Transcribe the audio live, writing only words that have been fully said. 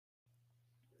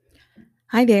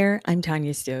Hi there, I'm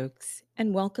Tanya Stokes,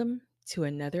 and welcome to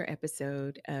another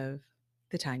episode of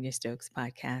the Tanya Stokes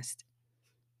podcast.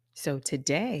 So,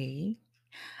 today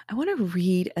I want to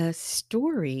read a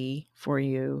story for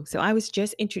you. So, I was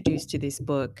just introduced to this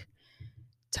book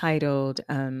titled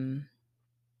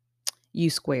U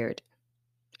Squared.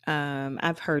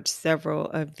 I've heard several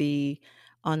of the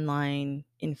online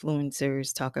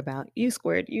influencers talk about U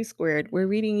Squared, U Squared. We're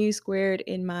reading U Squared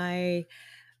in my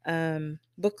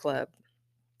book club.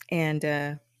 And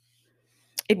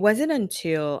it wasn't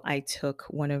until I took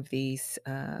one of these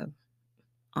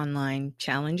online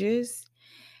challenges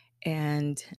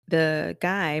and the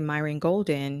guy, Myron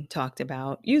Golden, talked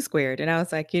about U Squared. And I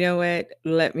was like, you know what?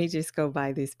 Let me just go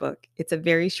buy this book. It's a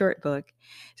very short book.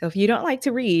 So if you don't like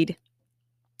to read,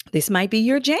 this might be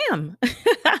your jam.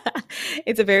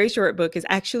 It's a very short book. It's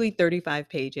actually 35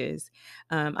 pages.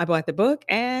 I bought the book,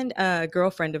 and a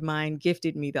girlfriend of mine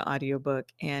gifted me the audiobook.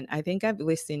 And I think I've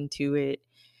listened to it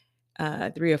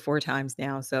 3 or 4 times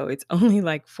now, so it's only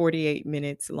like 48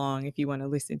 minutes long if you wanna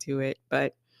listen to it,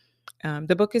 but,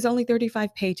 the book is only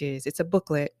 35 pages. It's a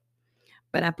booklet,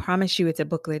 but I promise you it's a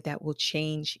booklet that will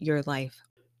change your life.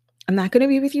 I'm not gonna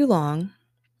be with you long,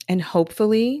 and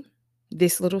hopefully,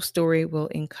 this little story will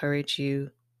encourage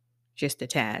you just a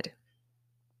tad.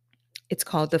 It's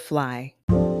called The Fly.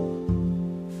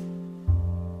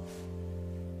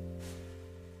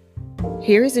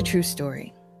 Here is a true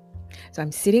story. So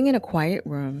I'm sitting in a quiet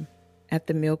room at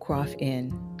the Millcroft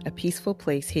Inn, a peaceful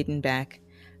place hidden back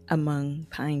among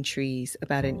pine trees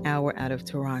about an hour out of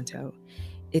Toronto.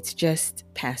 It's just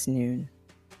past noon,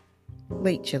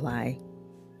 late July,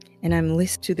 and I'm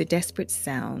listening to the desperate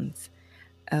sounds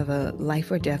of a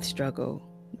life or death struggle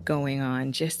going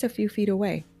on just a few feet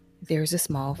away. There's a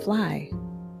small fly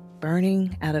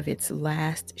burning out of its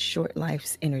last short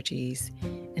life's energies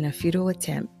in a futile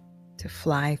attempt to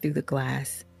fly through the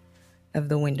glass of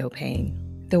the window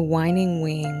pane. The whining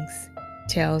wings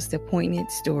tells the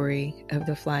poignant story of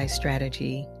the fly's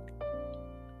strategy.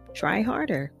 Try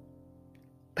harder,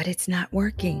 but it's not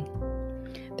working.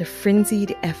 The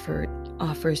frenzied effort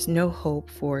offers no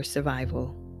hope for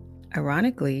survival.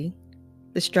 Ironically,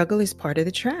 the struggle is part of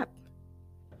the trap.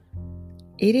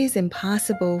 It is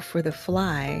impossible for the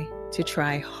fly to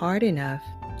try hard enough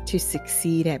to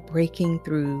succeed at breaking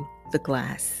through the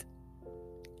glass.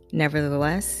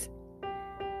 Nevertheless,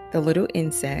 the little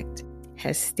insect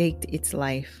has staked its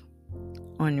life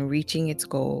on reaching its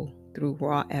goal through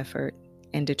raw effort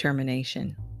and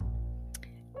determination.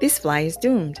 This fly is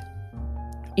doomed.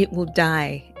 It will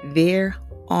die there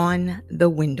on the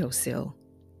windowsill.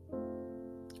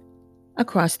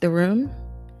 Across the room,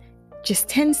 just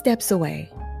 10 steps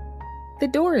away, the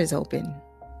door is open.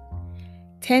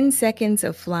 10 seconds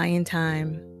of flying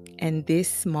time, and this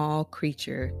small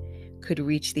creature could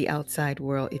reach the outside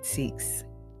world it seeks.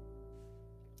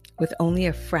 With only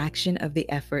a fraction of the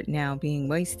effort now being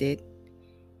wasted,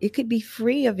 it could be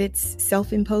free of its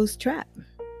self-imposed trap.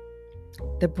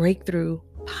 The breakthrough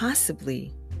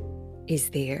possibly is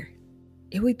there.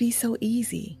 It would be so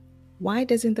easy. Why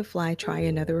doesn't the fly try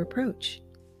another approach?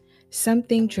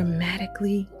 Something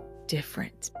dramatically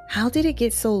different. How did it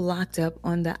get so locked up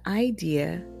on the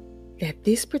idea that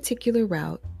this particular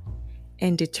route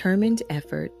and determined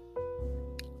effort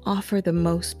offer the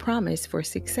most promise for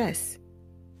success?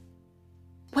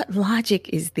 What logic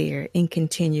is there in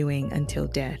continuing until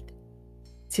death?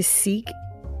 To seek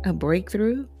a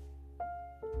breakthrough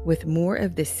with more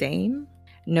of the same?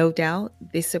 No doubt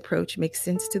this approach makes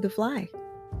sense to the fly.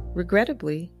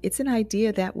 Regrettably, it's an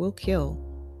idea that will kill.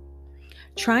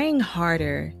 Trying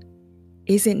harder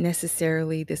isn't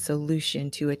necessarily the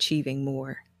solution to achieving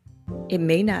more. It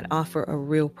may not offer a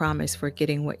real promise for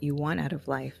getting what you want out of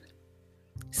life.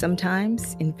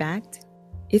 Sometimes, in fact,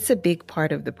 it's a big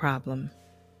part of the problem.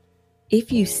 If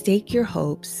you stake your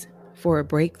hopes for a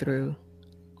breakthrough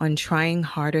on trying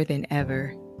harder than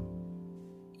ever,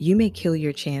 you may kill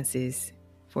your chances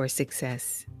for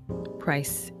success.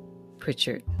 Price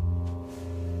Pritchard.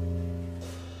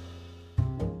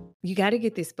 You got to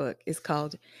get this book. It's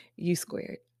called U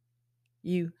Squared.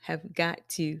 You have got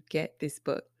to get this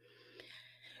book.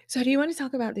 So, do you want to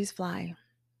talk about this fly?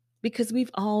 Because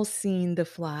we've all seen the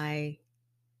fly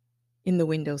in the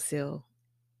windowsill.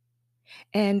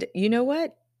 And you know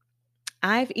what?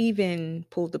 I've even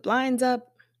pulled the blinds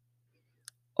up,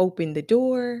 opened the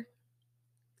door,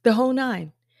 the whole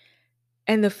nine.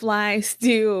 And the fly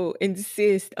still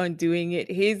insists on doing it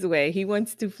his way. He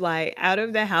wants to fly out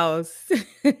of the house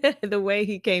the way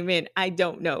he came in. I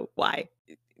don't know why.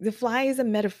 The fly is a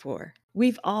metaphor.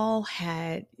 We've all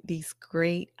had these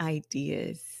great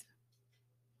ideas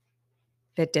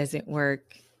that doesn't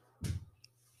work.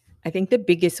 I think the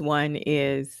biggest one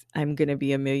is I'm going to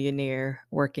be a millionaire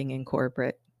working in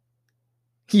corporate.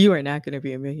 You are not going to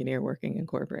be a millionaire working in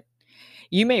corporate.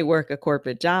 You may work a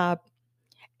corporate job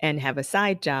and have a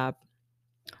side job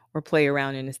or play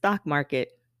around in the stock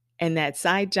market. And that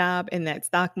side job in that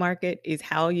stock market is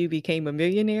how you became a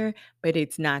millionaire, but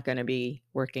it's not going to be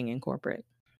working in corporate.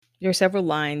 There are several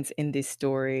lines in this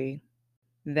story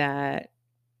that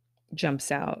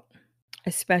jumps out,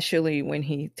 especially when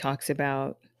he talks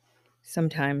about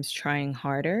sometimes trying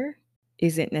harder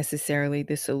isn't necessarily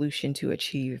the solution to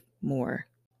achieve more.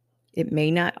 It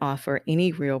may not offer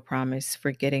any real promise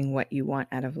for getting what you want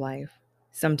out of life.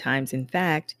 Sometimes, in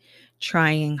fact,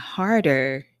 trying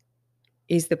harder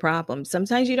is the problem.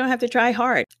 Sometimes you don't have to try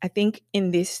hard. I think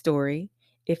in this story,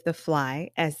 if the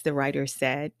fly, as the writer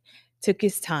said, took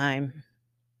his time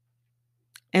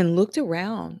and looked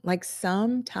around, like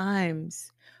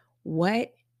sometimes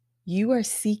what you are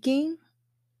seeking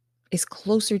is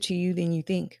closer to you than you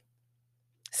think.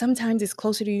 Sometimes it's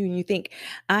closer to you than you think.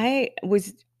 I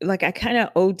kind of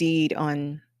OD'd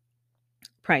on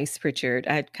Price Pritchard.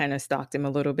 I kind of stalked him a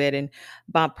little bit, and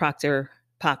Bob Proctor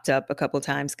popped up a couple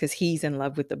times because he's in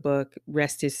love with the book.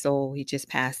 Rest his soul. He just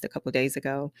passed a couple days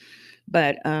ago.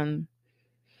 But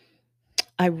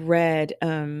I read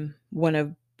one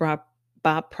of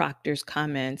Bob Proctor's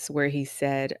comments where he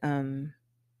said,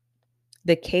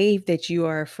 the cave that you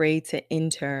are afraid to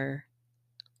enter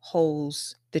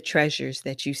holds the treasures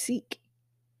that you seek.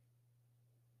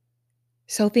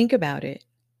 So think about it.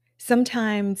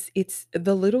 Sometimes it's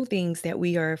the little things that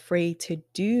we are afraid to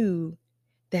do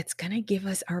that's going to give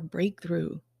us our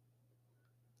breakthrough.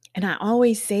 And I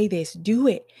always say this, do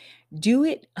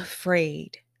it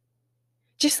afraid.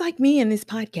 Just like me in this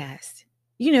podcast.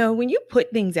 When you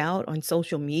put things out on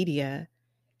social media,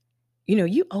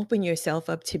 you open yourself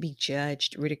up to be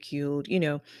judged, ridiculed.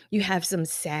 You have some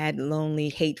sad, lonely,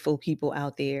 hateful people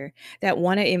out there that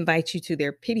want to invite you to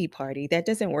their pity party. That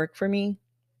doesn't work for me.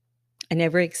 I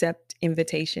never accept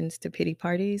invitations to pity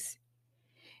parties.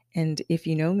 And if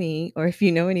you know me, or if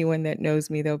you know anyone that knows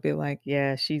me, they'll be like,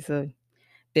 yeah, she's a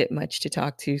bit much to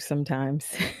talk to sometimes.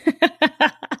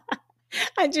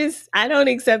 I don't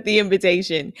accept the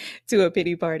invitation to a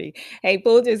pity party. Hey,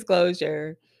 full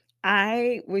disclosure,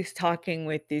 I was talking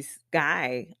with this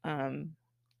guy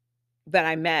that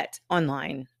I met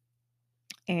online,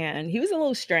 and he was a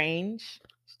little strange,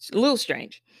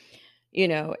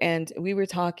 and we were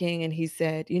talking, and he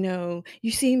said,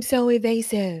 you seem so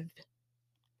evasive.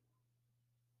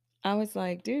 I was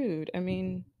like, dude, I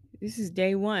mean, this is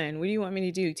day one. What do you want me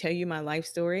to do? Tell you my life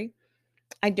story?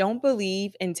 I don't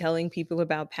believe in telling people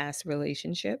about past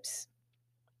relationships.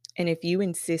 And if you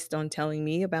insist on telling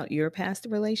me about your past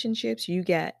relationships, you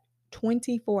get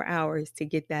 24 hours to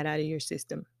get that out of your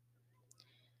system.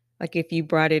 Like if you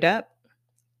brought it up,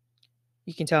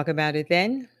 you can talk about it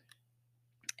then.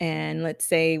 And let's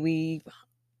say we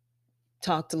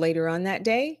talked later on that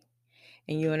day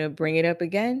and you want to bring it up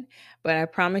again. But I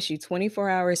promise you, 24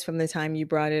 hours from the time you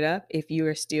brought it up, if you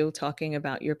are still talking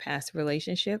about your past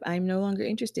relationship, I'm no longer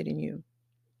interested in you.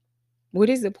 What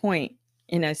is the point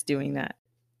in us doing that?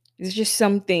 There's just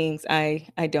some things I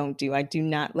don't do. I do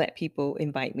not let people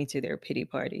invite me to their pity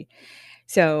party.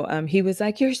 So he was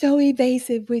like, "You're so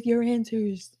evasive with your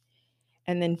answers."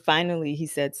 And then finally he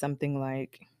said something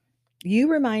like,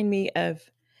 "You remind me of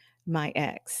my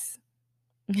ex."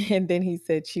 And then he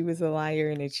said she was a liar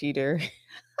and a cheater.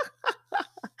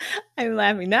 I'm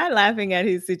laughing, not laughing at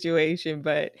his situation,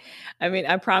 but I mean,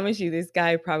 I promise you, this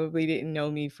guy probably didn't know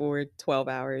me for 12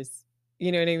 hours.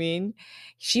 You know what I mean?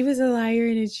 She was a liar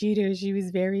and a cheater. She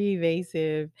was very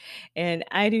evasive. And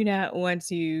I do not want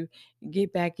to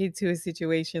get back into a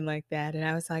situation like that. And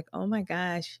I was like, oh my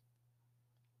gosh,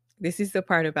 this is the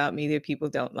part about me that people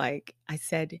don't like. I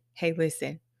said, hey,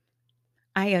 listen,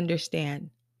 I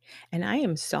understand. And I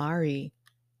am sorry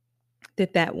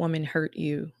that that woman hurt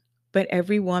you. But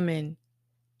every woman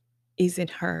isn't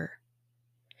her.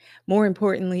 More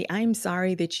importantly, I'm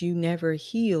sorry that you never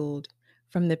healed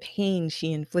from the pain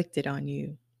she inflicted on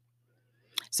you.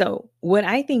 So, what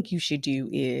I think you should do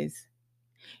is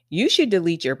you should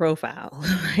delete your profile.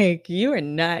 Like, you are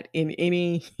not in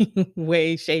any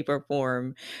way, shape, or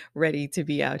form ready to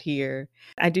be out here.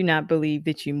 I do not believe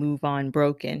that you move on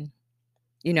broken.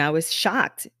 I was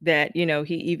shocked that,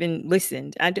 he even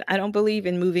listened. I don't believe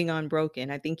in moving on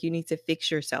broken. I think you need to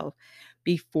fix yourself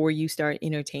before you start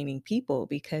entertaining people,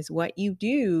 because what you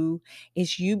do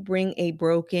is you bring a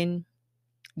broken,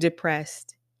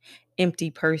 depressed, empty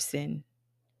person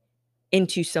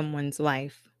into someone's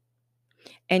life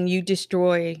and you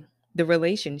destroy the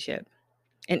relationship.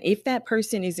 And if that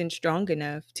person isn't strong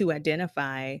enough to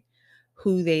identify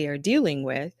who they are dealing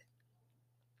with,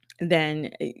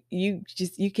 then you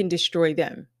can destroy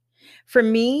them. For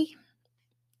me,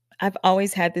 I've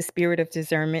always had the spirit of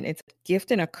discernment. It's a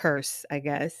gift and a curse, I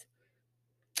guess,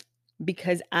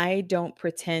 because I don't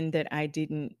pretend that I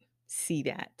didn't see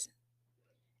that.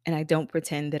 And I don't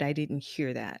pretend that I didn't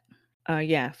hear that.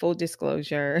 Yeah, full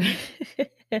disclosure.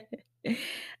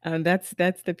 That's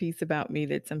the piece about me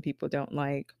that some people don't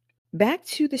like. Back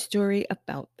to the story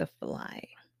about the fly.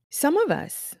 Some of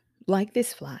us, like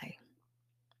this fly,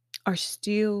 are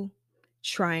still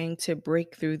trying to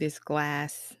break through this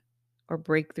glass or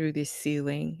break through this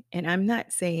ceiling. And I'm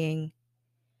not saying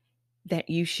that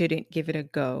you shouldn't give it a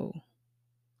go.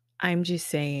 I'm just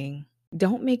saying,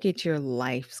 don't make it your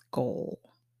life's goal.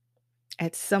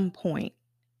 At some point,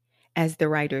 as the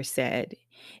writer said,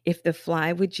 if the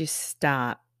fly would just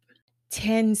stop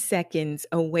 10 seconds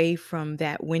away from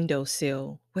that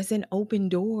windowsill was an open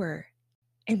door.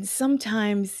 And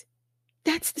sometimes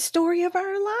that's the story of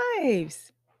our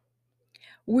lives.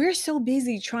 We're so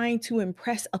busy trying to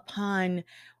impress upon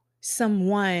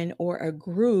someone or a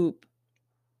group,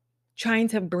 trying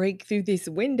to break through this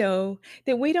window,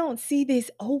 that we don't see this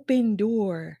open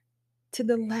door to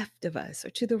the left of us or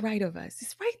to the right of us.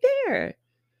 It's right there.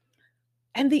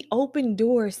 And the open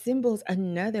door symbols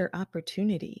another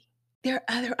opportunity. There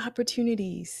are other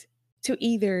opportunities to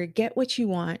either get what you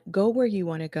want, go where you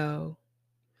want to go,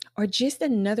 or just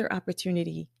another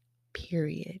opportunity,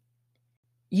 period.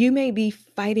 You may be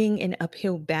fighting an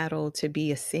uphill battle to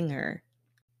be a singer,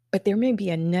 but there may be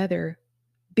another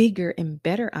bigger and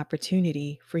better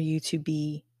opportunity for you to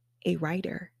be a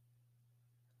writer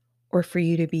or for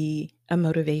you to be a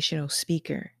motivational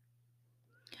speaker.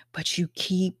 But you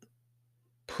keep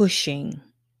pushing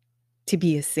to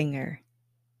be a singer.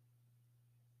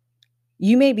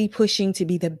 You may be pushing to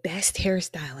be the best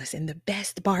hairstylist and the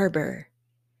best barber,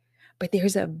 but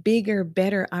there's a bigger,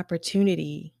 better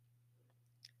opportunity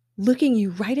looking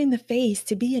you right in the face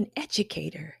to be an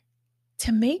educator,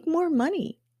 to make more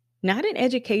money. Not an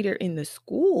educator in the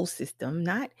school system,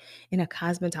 not in a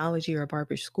cosmetology or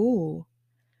barber school,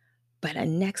 but a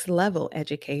next level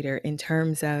educator in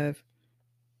terms of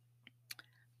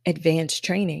advanced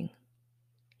training.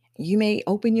 You may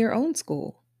open your own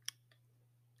school,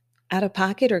 out of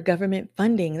pocket or government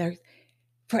funding. There's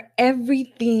for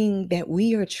everything that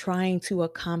we are trying to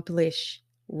accomplish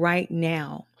right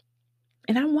now.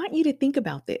 And I want you to think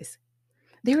about this.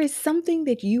 There is something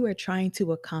that you are trying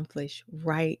to accomplish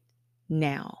right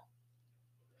now.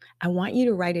 I want you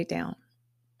to write it down.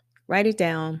 Write it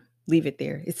down, leave it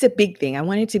there. It's a big thing. I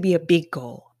want it to be a big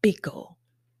goal, big goal.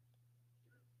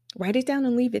 Write it down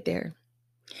and leave it there.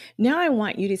 Now I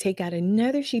want you to take out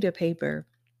another sheet of paper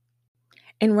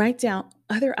and write down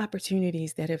other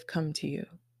opportunities that have come to you.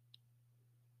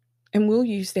 And we'll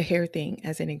use the hair thing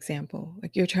as an example.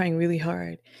 Like you're trying really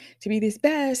hard to be this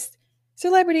best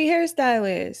celebrity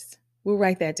hairstylist. We'll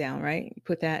write that down, right?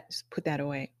 Put that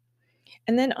away.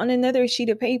 And then on another sheet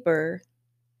of paper,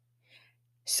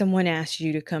 someone asked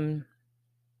you to come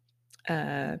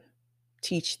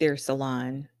teach their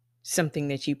salon something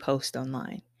that you post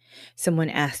online. Someone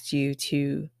asked you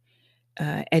to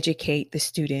educate the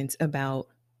students about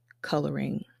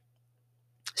coloring.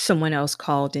 Someone else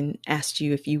called and asked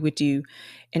you if you would do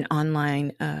an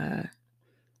online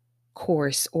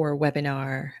course or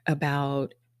webinar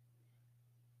about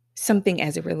something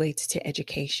as it relates to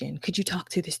education. Could you talk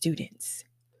to the students?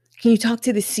 Can you talk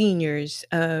to the seniors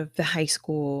of the high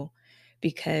school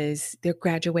because they're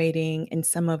graduating and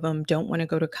some of them don't want to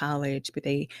go to college, but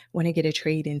they want to get a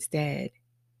trade instead?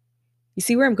 You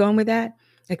see where I'm going with that?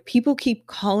 Like people keep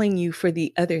calling you for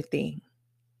the other thing.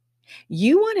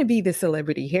 You want to be the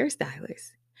celebrity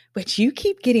hairstylist, but you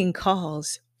keep getting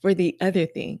calls for the other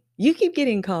thing. You keep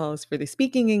getting calls for the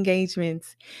speaking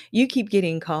engagements. You keep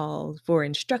getting calls for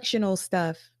instructional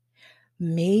stuff.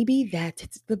 Maybe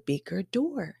that's the bigger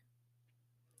door.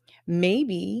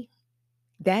 Maybe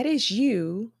that is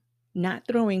you not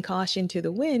throwing caution to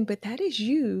the wind, but that is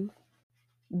you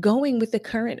going with the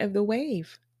current of the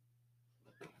wave.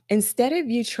 Instead of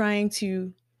you trying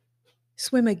to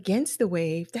swim against the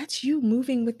wave, that's you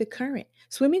moving with the current.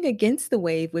 Swimming against the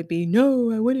wave would be,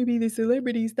 no, I want to be the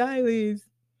celebrity stylist.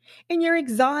 And you're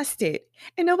exhausted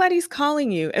and nobody's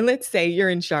calling you. And let's say you're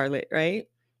in Charlotte, right?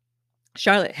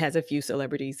 Charlotte has a few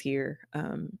celebrities here.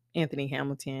 Anthony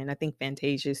Hamilton. I think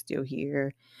Fantasia is still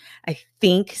here. I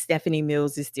think Stephanie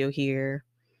Mills is still here.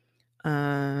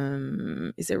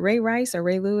 Is it Ray Rice or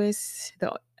Ray Lewis,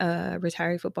 the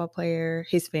retired football player?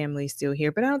 His family's still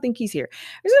here, but I don't think he's here.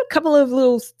 There's a couple of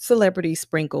little celebrities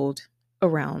sprinkled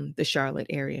around the Charlotte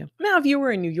area. Now, if you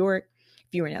were in New York,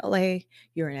 If you're in LA,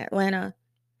 you're in Atlanta,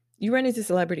 you run into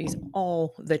celebrities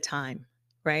all the time,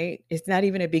 right? It's not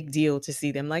even a big deal to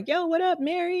see them. Like, yo, what up,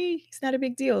 Mary? It's not a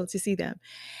big deal to see them.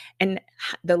 And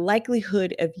the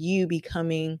likelihood of you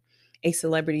becoming a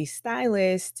celebrity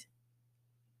stylist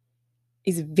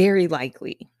is very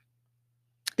likely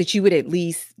that you would at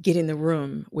least get in the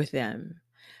room with them.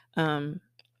 Um,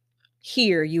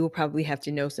 Here, you will probably have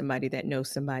to know somebody that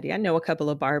knows somebody. I know a couple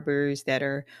of barbers that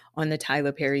are on the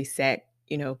Tyler Perry set,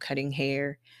 cutting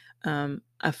hair.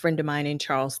 A friend of mine in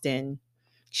Charleston,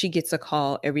 she gets a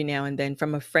call every now and then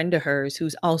from a friend of hers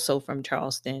who's also from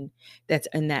Charleston, that's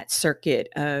in that circuit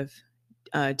of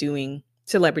doing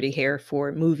celebrity hair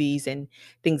for movies and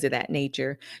things of that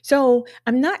nature. So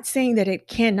I'm not saying that it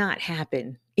cannot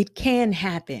happen. It can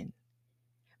happen.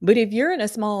 But if you're in a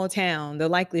small town, the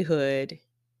likelihood,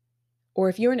 or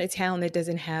if you're in a town that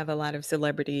doesn't have a lot of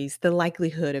celebrities, the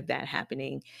likelihood of that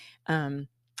happening um,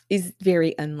 is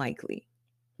very unlikely,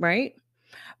 right?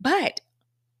 But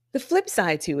the flip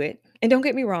side to it, and don't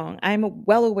get me wrong, I'm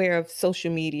well aware of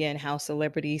social media and how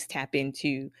celebrities tap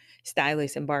into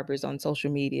stylists and barbers on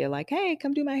social media, like, hey,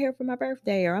 come do my hair for my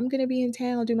birthday, or I'm going to be in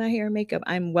town, do my hair and makeup.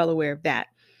 I'm well aware of that.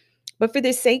 But for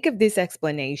the sake of this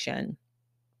explanation,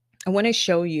 I want to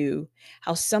show you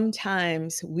how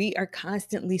sometimes we are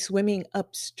constantly swimming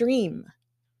upstream.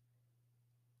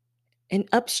 And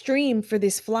upstream for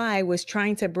this fly was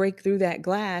trying to break through that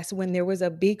glass when there was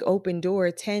a big open door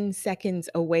 10 seconds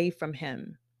away from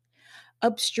him.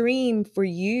 Upstream for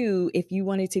you, if you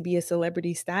wanted to be a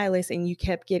celebrity stylist and you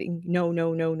kept getting no,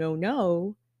 no, no, no,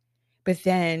 no, but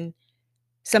then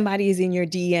somebody is in your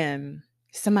DM,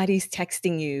 somebody's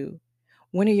texting you.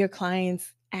 One of your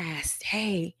clients asked,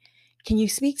 hey, can you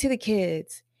speak to the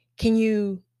kids? Can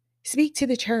you speak to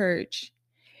the church?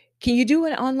 Can you do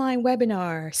an online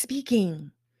webinar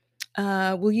speaking?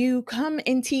 Will you come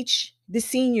and teach the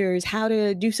seniors how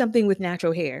to do something with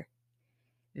natural hair?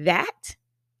 That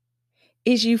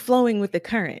is you flowing with the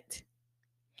current.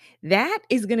 That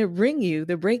is going to bring you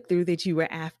the breakthrough that you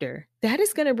were after. That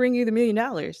is going to bring you the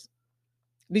 $1,000,000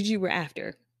 that you were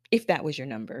after, if that was your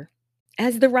number.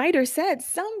 As the writer said,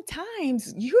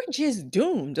 sometimes you're just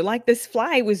doomed. Like this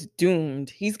fly was doomed.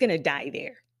 He's going to die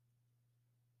there,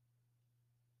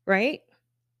 right?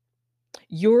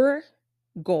 Your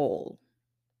goal,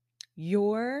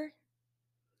 your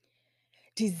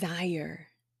desire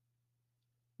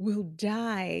will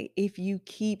die if you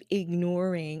keep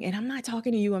ignoring. And I'm not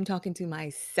talking to you, I'm talking to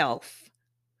myself.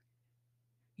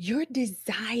 Your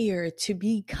desire to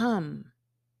become,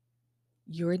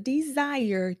 your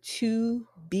desire to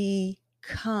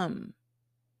become,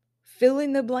 fill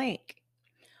in the blank,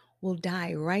 will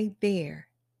die right there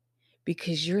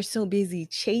because you're so busy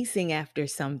chasing after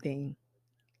something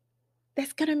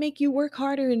that's going to make you work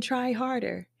harder and try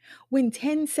harder. When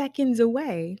 10 seconds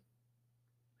away,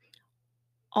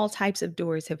 all types of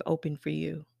doors have opened for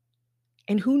you.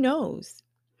 And who knows?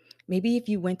 Maybe if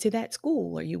you went to that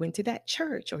school or you went to that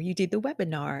church or you did the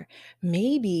webinar,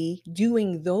 maybe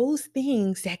doing those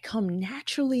things that come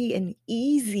naturally and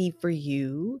easy for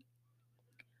you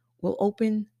will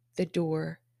open the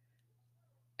door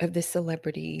of the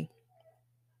celebrity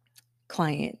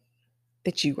client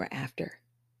that you were after.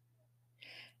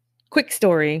 Quick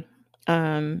story.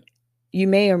 You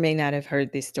may or may not have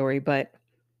heard this story, but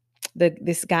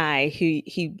this guy who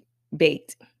he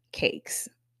baked cakes,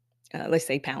 let's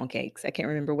say pound cakes. I can't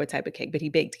remember what type of cake, but he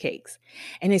baked cakes.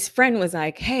 And his friend was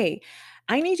like, hey,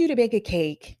 I need you to bake a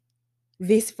cake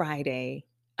this Friday.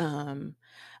 Um,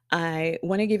 I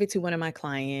want to give it to one of my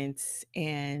clients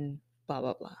and blah,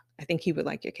 blah, blah. I think he would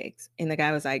like your cakes. And the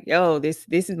guy was like, yo, this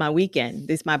is my weekend.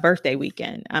 This is my birthday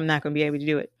weekend. I'm not going to be able to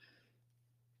do it.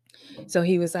 So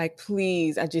he was like,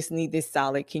 please, I just need this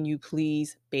solid. Can you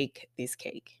please bake this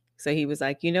cake? So he was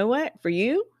like, you know what? For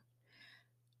you,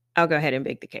 I'll go ahead and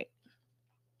bake the cake.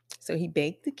 So he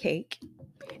baked the cake.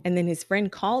 And then his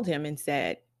friend called him and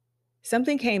said,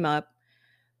 something came up.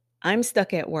 I'm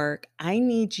stuck at work. I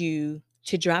need you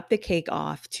to drop the cake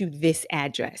off to this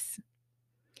address.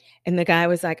 And the guy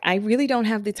was like, I really don't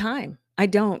have the time. I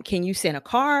don't. Can you send a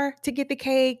car to get the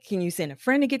cake? Can you send a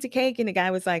friend to get the cake? And the guy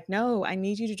was like, no, I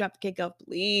need you to drop the cake off,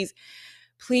 please.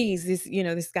 Please.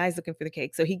 This guy's looking for the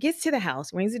cake. So he gets to the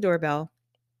house, rings the doorbell.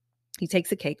 He takes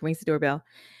the cake, rings the doorbell.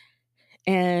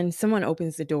 And someone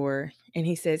opens the door and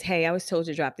he says, hey, I was told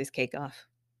to drop this cake off.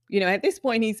 At this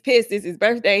point, he's pissed. It's his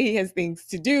birthday. He has things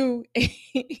to do.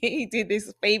 He did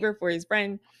this favor for his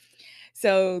friend.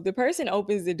 So the person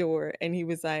opens the door and he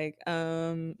was like,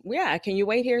 yeah, can you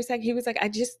wait here a second? He was like,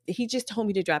 he just told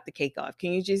me to drop the cake off.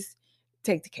 Can you just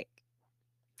take the cake?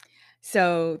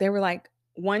 So they were like,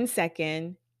 1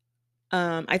 second.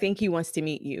 I think he wants to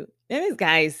meet you. And this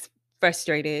guy's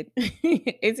frustrated.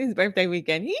 It's his birthday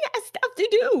weekend. He has stuff to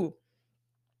do.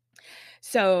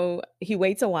 So he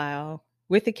waits a while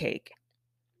with the cake.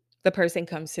 The person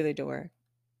comes to the door,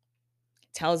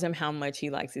 tells him how much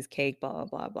he likes his cake, blah,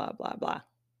 blah, blah, blah, blah.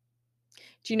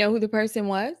 Do you know who the person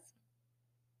was?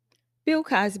 Bill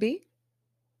Cosby.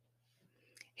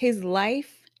 His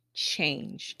life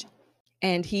changed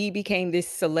and he became this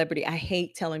celebrity. I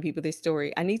hate telling people this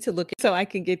story. I need to look so I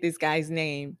can get this guy's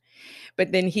name.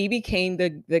 But then he became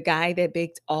the guy that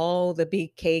baked all the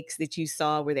big cakes that you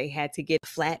saw where they had to get a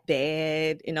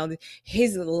flatbed and all.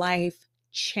 His life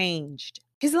changed.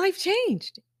 His life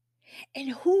changed.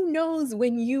 And who knows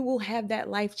when you will have that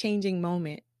life-changing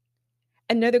moment.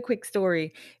 Another quick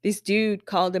story. This dude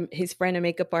called his friend a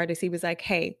makeup artist. He was like,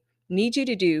 "Hey, need you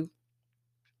to do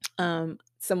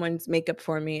someone's makeup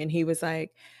for me." And he was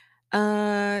like,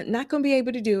 not gonna be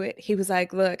able to do it. He was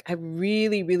like, "Look, I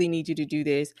really, really need you to do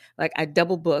this. Like, I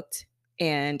double booked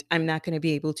and I'm not gonna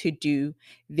be able to do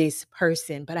this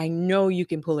person, but I know you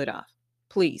can pull it off.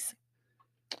 Please."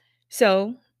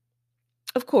 So,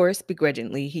 of course,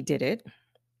 begrudgingly, he did it.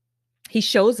 He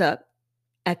shows up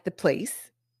at the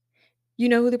place. You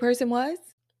know who the person was?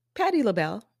 Patti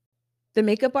LaBelle. The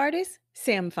makeup artist?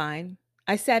 Sam Fine.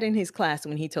 I sat in his class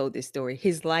when he told this story.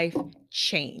 His life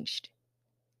changed.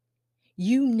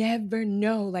 You never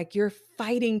know, like you're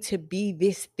fighting to be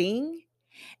this thing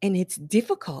and it's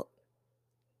difficult.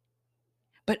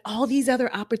 But all these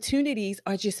other opportunities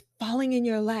are just falling in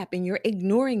your lap and you're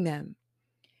ignoring them.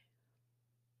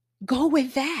 Go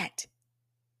with that.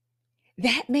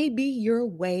 That may be your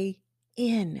way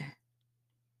in.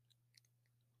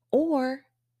 Or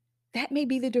that may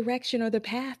be the direction or the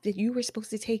path that you were supposed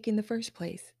to take in the first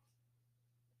place.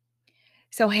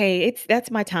 So, hey, that's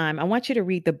my time. I want you to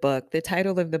read the book. The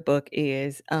title of the book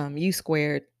is You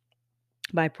Squared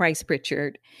by Price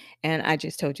Pritchard. And I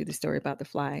just told you the story about the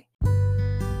fly.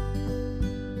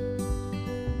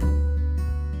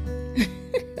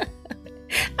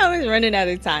 I was running out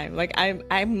of time. Like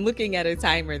I'm looking at a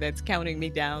timer that's counting me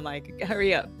down. Like,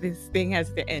 hurry up, this thing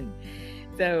has to end.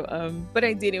 So, but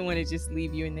I didn't want to just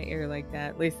leave you in the air like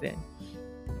that. Listen,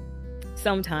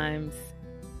 sometimes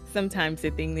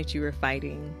the thing that you are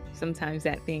fighting, sometimes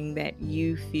that thing that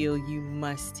you feel you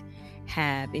must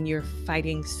have, and you're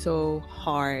fighting so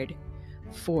hard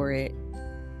for it,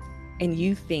 and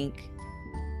you think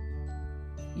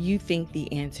the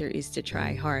answer is to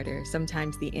try harder.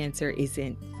 Sometimes the answer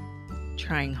isn't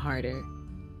trying harder.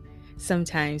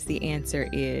 Sometimes the answer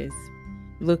is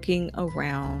looking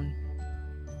around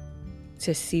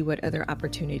to see what other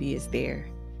opportunity is there.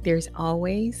 There's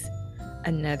always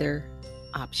another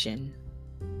option.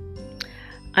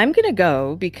 I'm going to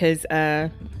go because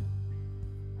I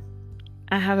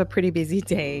have a pretty busy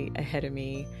day ahead of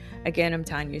me. Again, I'm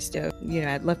Tanya Stokes.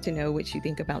 I'd love to know what you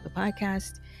think about the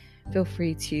podcast. Feel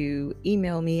free to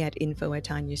email me at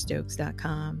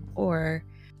info@tanyastokes.com or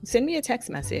send me a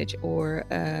text message or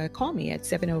call me at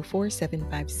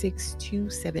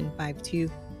 704-756-2752.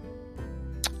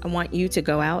 I want you to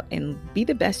go out and be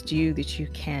the best you that you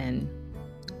can.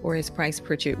 Or as Price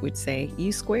Pritchard would say,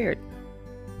 you squared.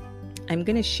 I'm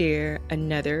going to share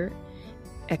another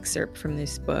excerpt from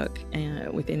this book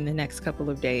within the next couple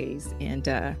of days. And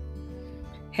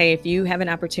hey, if you have an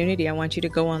opportunity, I want you to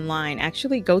go online.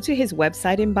 Actually, go to his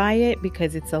website and buy it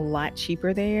because it's a lot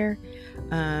cheaper there.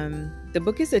 The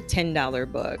book is a $10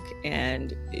 book,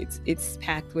 and it's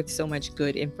packed with so much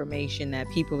good information that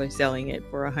people are selling it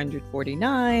for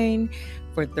 $149,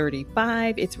 for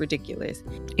 $35. It's ridiculous.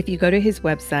 If you go to his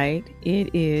website, it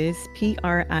is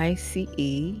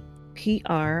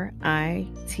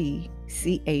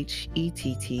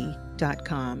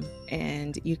PRICEPRITCHETT.com,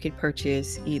 and you could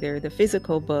purchase either the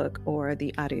physical book or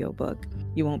the audio book.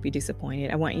 You won't be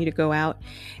disappointed. I want you to go out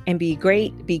and be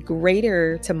great, be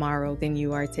greater tomorrow than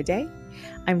you are today.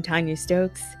 I'm Tanya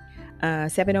Stokes,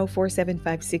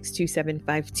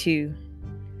 704-756-2752.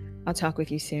 I'll talk with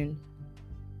you soon.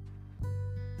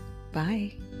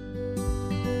 Bye.